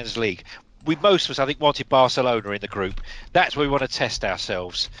Champions League. Most of us, I think, wanted Barcelona in the group. That's where we want to test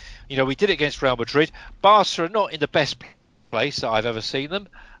ourselves. We did it against Real Madrid. Barca are not in the best place that I've ever seen them.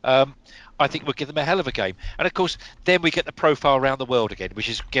 I think we'll give them a hell of a game. And, of course, then we get the profile around the world again, which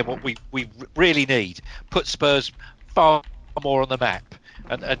is, again, what we really need. Put Spurs far more on the map.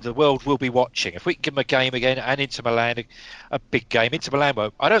 And the world will be watching. If we can give them a game again, and Inter Milan, a big game. Inter Milan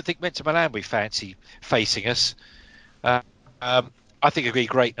won't. I don't think Inter Milan we fancy facing us. I think it'll be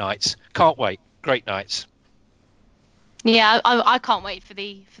great nights. Can't wait. Great nights. Yeah, I can't wait for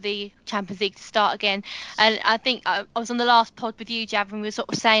the Champions League to start again. And I think I was on the last pod with you, Jav, and we were sort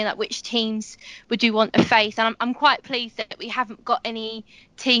of saying like which teams would you want to face. And I'm quite pleased that we haven't got any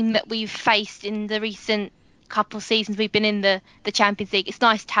team that we've faced in the recent couple of seasons we've been in the Champions League. It's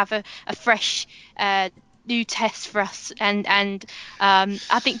nice to have a fresh new test for us. And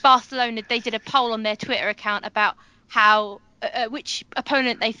I think Barcelona, they did a poll on their Twitter account about how which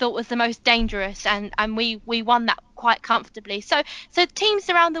opponent they thought was the most dangerous, and we won that quite comfortably. So teams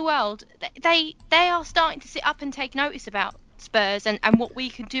around the world, they are starting to sit up and take notice about Spurs and what we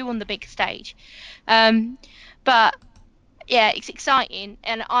can do on the big stage. But yeah, it's exciting,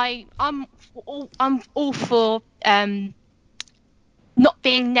 and I'm all for not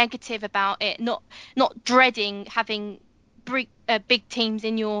being negative about it, not dreading having big teams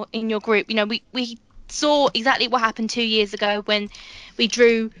in your group. We saw exactly what happened 2 years ago when we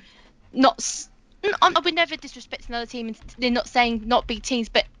drew. I would never disrespect another team, and they're not saying not big teams,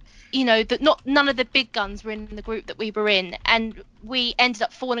 but that none of the big guns were in the group that we were in, and we ended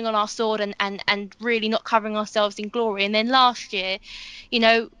up falling on our sword and really not covering ourselves in glory. And then last year,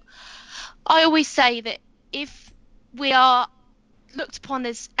 I always say that if we are looked upon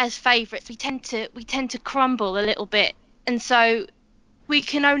as favourites, we tend to crumble a little bit, and so we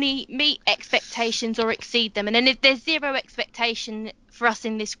can only meet expectations or exceed them. And then if there's zero expectation for us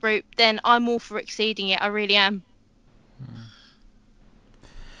in this group, then I'm all for exceeding it. I really am.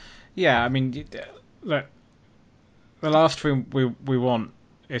 Yeah, I mean, look, the last thing we want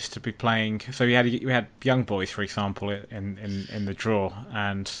is to be playing. So we had young boys, for example, in the draw,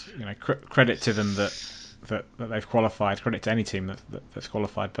 and credit to them that they've qualified. Credit to any team that's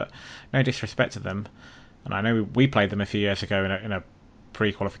qualified, but no disrespect to them. And I know we played them a few years ago in a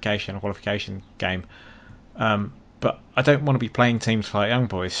pre-qualification or qualification game, but I don't want to be playing teams like young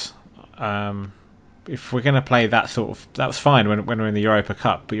boys. If we're going to play that that's fine when we're in the Europa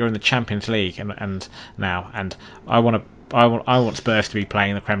Cup, but you're in the Champions League and I want Spurs to be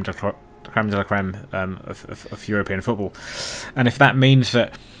playing the creme de la creme of European football, and if that means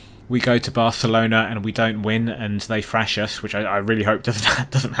that we go to Barcelona and we don't win and they thrash us, which I really hope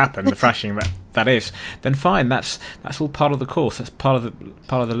doesn't happen, the thrashing that is, then fine. That's all part of the course. That's part of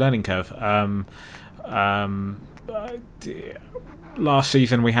the learning curve. Last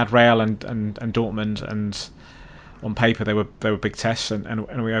season we had Real and Dortmund, and on paper they were big tests,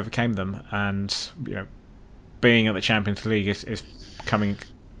 and we overcame them. And being at the Champions League is coming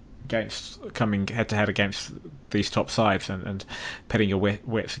head to head against these top sides and pitting your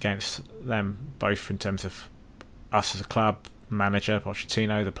wits against them, both in terms of us as a club, manager,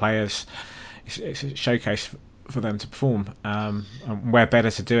 Pochettino, the players. It's a showcase for them to perform. And we're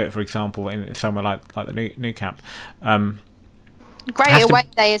better to do it, for example, in somewhere like the Nou Camp. Great away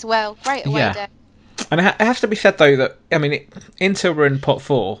day as well. Great away day. And it has to be said, though, that Inter were in pot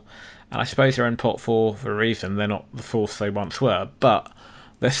 4, and I suppose they're in pot 4 for a reason. They're not the force they once were, but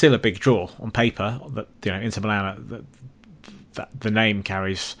they're still a big draw on paper. That Inter Milan, that the name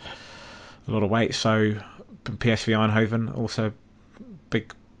carries a lot of weight. So PSV Eindhoven, also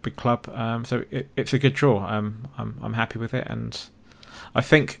big club. So it's a good draw. I'm happy with it, and I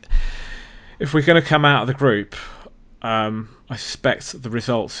think if we're going to come out of the group, I suspect the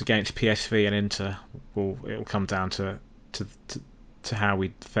results against PSV and Inter it'll come down to how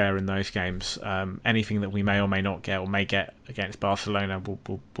we fare in those games. Anything that we may or may not get, or may get against Barcelona,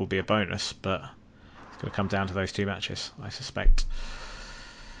 will be a bonus, but it's going to come down to those two matches, I suspect.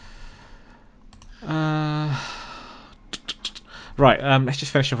 Right, let's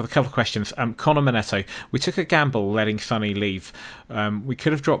just finish off with a couple of questions. Conor Manetto, we took a gamble letting Sonny leave. We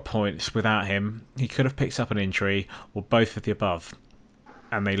could have dropped points without him. He could have picked up an injury, or both of the above,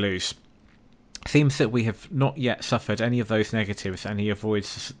 and they lose. Seems that we have not yet suffered any of those negatives, and he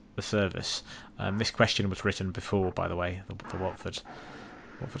avoids the service. This question was written before, by the way, the Watford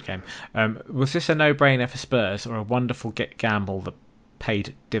game. Was this a no-brainer for Spurs, or a wonderful gamble that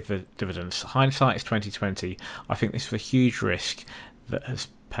paid dividends? Hindsight is 2020. I think this was a huge risk that has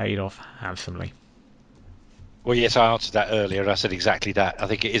paid off handsomely. Well, yes, I answered that earlier. I said exactly that. I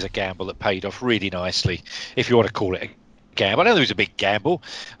think it is a gamble that paid off really nicely, if you want to call it a gamble. I know it was a big gamble.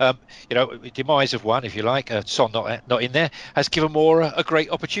 Demise of one, if you like, Son not in there, has given Moore a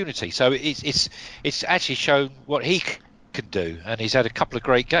great opportunity. So it's actually shown what he can do, and he's had a couple of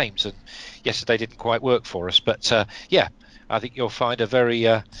great games. And yesterday didn't quite work for us, but I think you'll find a very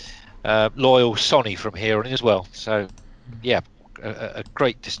loyal Sonny from here on in as well. So, a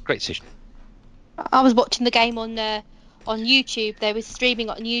great decision. I was watching the game on YouTube. They were streaming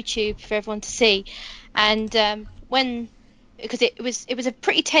on YouTube for everyone to see, and because it was a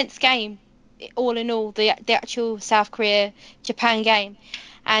pretty tense game, all in all, the actual South Korea Japan game,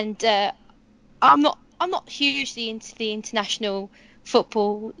 and I'm not hugely into the international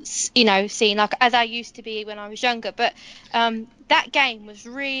football, scene like as I used to be when I was younger, but that game was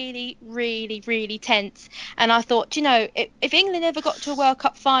really, really, really tense, and I thought, if England ever got to a World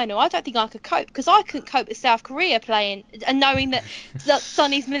Cup final, I don't think I could cope, because I couldn't cope with South Korea playing and knowing that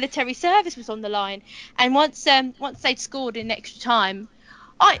Sonny's military service was on the line. And once they'd scored in extra time,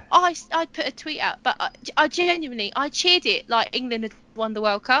 I put a tweet out, but I genuinely cheered it like England had won the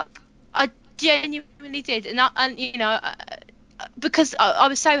World Cup. I genuinely did, because I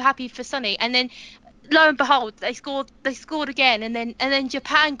was so happy for Sonny. And then lo and behold, they scored again, and then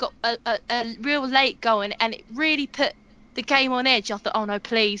Japan got a real late going, and it really put the game on edge. I thought, oh no,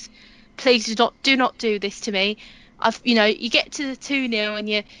 please do not do this to me. You get to the 2-0 and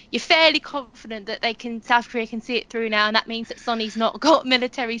you're fairly confident that South Korea can see it through now, and that means that Sonny's not got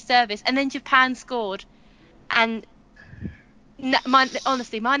military service. And then Japan scored, and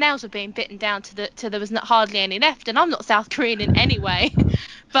honestly, my nails were being bitten down to there was not hardly any left, and I'm not South Korean in any way,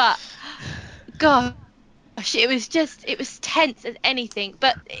 but gosh, it was tense as anything.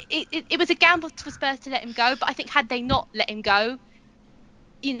 But it was a gamble for Spurs to let him go. But I think had they not let him go,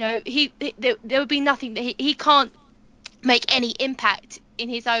 there would be nothing that he can't make any impact in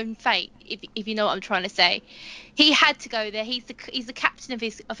his own fate, if you know what I'm trying to say. He had to go there. He's the captain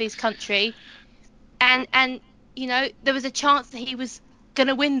of his country, and there was a chance that he was going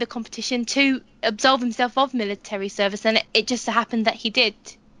to win the competition to absolve himself of military service, and it just so happened that he did,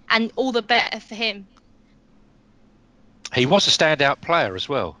 and all the better for him. He was a standout player as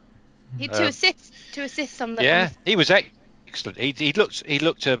well. He had two assists on the. Yeah, he was excellent. He looked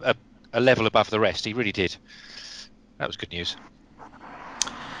a level above the rest. He really did. That was good news.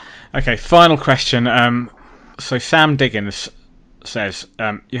 Okay, final question. So Sam Diggins says,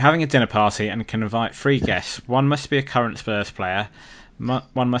 you're having a dinner party and can invite 3 guests. One must be a current Spurs player,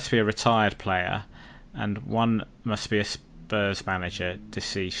 one must be a retired player, and one must be a Spurs manager,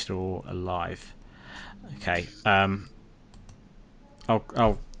 deceased or alive. Okay, I'll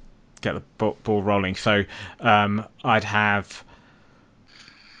get the ball rolling. So I'd have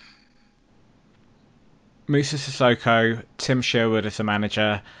Musa Sissoko, Tim Sherwood as a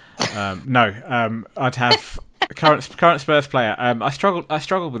manager. I'd have a current Spurs player. I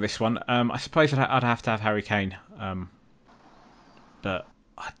struggled with this one. I suppose I'd have to have Harry Kane. But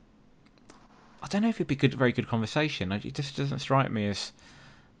I don't know if it'd be very good conversation. It just doesn't strike me as.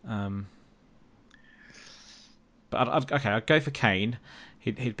 But I'd go for Kane.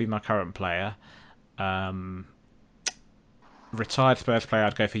 He'd be my current player. Retired Spurs player,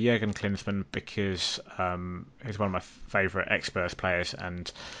 I'd go for Jurgen Klinsmann because he's one of my favourite ex-Spurs players,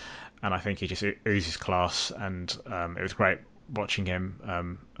 and I think he just oozes class. And it was great watching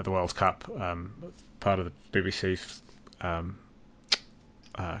him at the World Cup, part of the BBC's not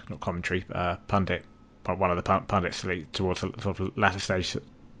commentary, pundit, one of the pundits towards the sort of latter stage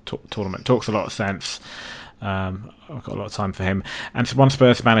tournament. Talks a lot of sense. I've got a lot of time for him. And one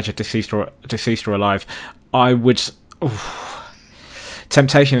Spurs manager, deceased or alive, I would.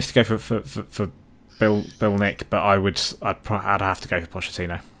 Temptation is to go for Bill Nick, but I'd have to go for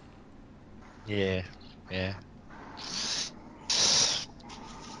Pochettino. Yeah.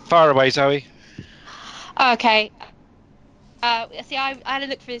 Fire away, Zoe. Okay. See, I had a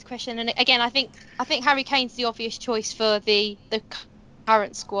look through this question, and again, I think Harry Kane's the obvious choice for the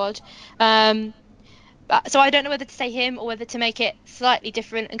current squad. So I don't know whether to say him or whether to make it slightly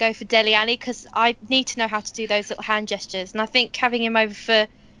different and go for Dele Alli, because I need to know how to do those little hand gestures. And I think having him over for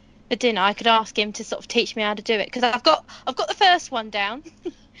dinner, I could ask him to sort of teach me how to do it, because I've got the first one down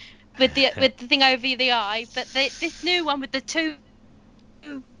with the thing over the eye, but this new one with the 2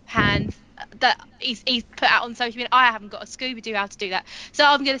 hands that he's put out on social media, I haven't got a Scooby-Doo how to do that. So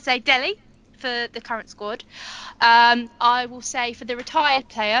I'm going to say Dele for the current squad. I will say for the retired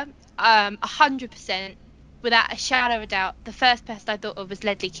player, 100%, without a shadow of a doubt, the first person I thought of was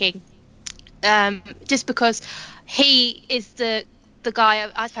Ledley King. Just because he is the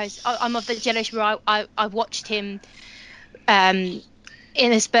guy, I suppose, I'm of the generation where I watched him in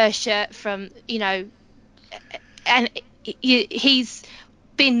a Spurs shirt from, and he's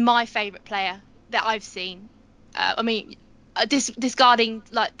been my favourite player that I've seen. I mean, discarding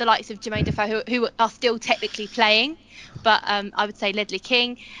like the likes of Jermaine Defoe, who are still technically playing, but I would say Ledley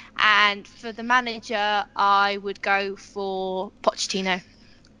King. And for the manager, I would go for Pochettino,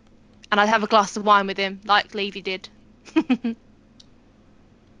 and I'd have a glass of wine with him, like Levy did.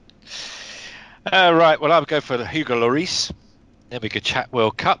 Right, well, I would go for Hugo Lloris. Then we could chat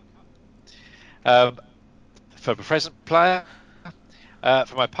World Cup. For the present player,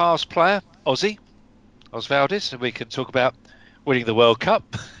 for my past player, Oz Valdez, and we can talk about winning the World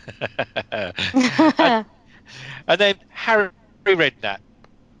Cup. and then Harry Redknapp,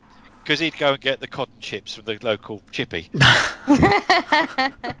 because he'd go and get the cotton chips from the local chippy.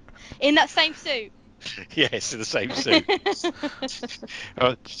 In that same suit? Yes, in the same suit.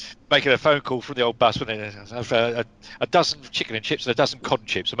 Making a phone call from the old bus, wouldn't it? Have a dozen chicken and chips and a dozen cotton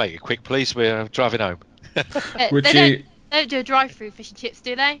chips. Make it quick, please. We're driving home. They don't do a drive-through fish and chips,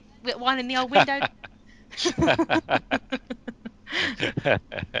 do they? With one in the old window.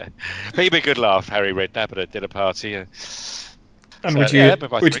 He'd be a good laugh, Harry Redknapp, at a dinner party. And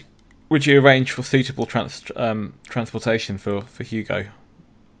would you arrange for suitable transportation for Hugo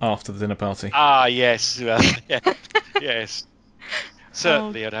after the dinner party? Ah, yes, yes.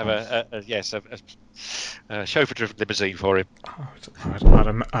 Certainly, I'd have a chauffeur-driven limousine for him.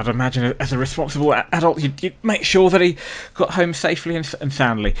 I'd imagine as a responsible adult, you'd make sure that he got home safely and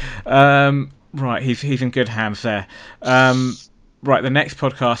soundly. Right, he's in good hands there. Right, the next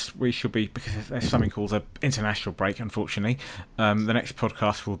podcast we should be, because there's something called an international break, unfortunately. The next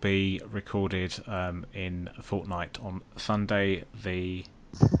podcast will be recorded in a fortnight on Sunday, the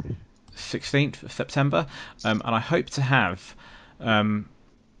 16th of September, and I hope to have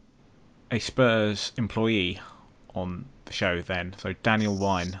a Spurs employee on the show then. So Daniel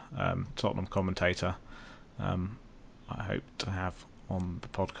Wine, Tottenham commentator, I hope to have on the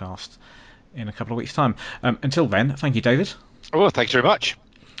podcast in a couple of weeks' time. Until then, thank you, David. Well, thanks very much.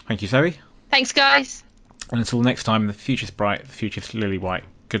 Thank you, Zoe. Thanks, guys. And until next time, the future's bright, the future's lily white.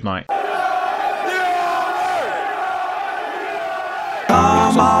 Good night.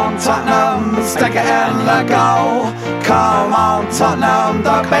 Come on, Tottenham, stick it in the goal. Come on, Tottenham,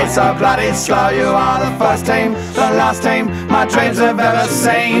 the beat's so bloody slow. You are the first team, the last team my dreams have ever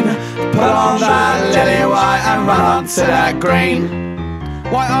seen. Put on that lily white and run on to that green.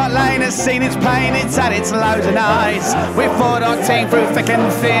 White Hart Lane has seen its pain, it's had its lows and highs. We've fought our team through thick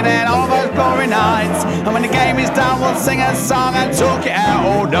and thin and all those glory nights. And when the game is done, we'll sing a song and talk it out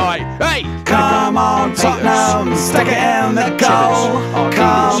all night. Hey! Come on, Tottenham, stick it in the goal.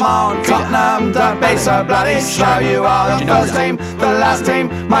 Come on, Tottenham, don't be so bloody slow. You are the first team, the last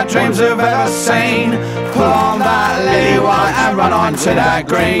team my dreams have ever seen. Pull on that lily white and run on to that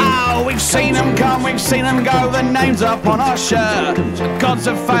green. Oh, we've seen them come, we've seen them go, the names up on our shirt. Gods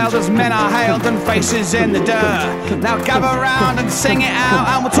have failed as men are hailed and faces in the dirt. Now gather round and sing it out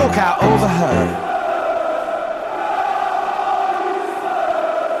and we'll talk out all the hurt.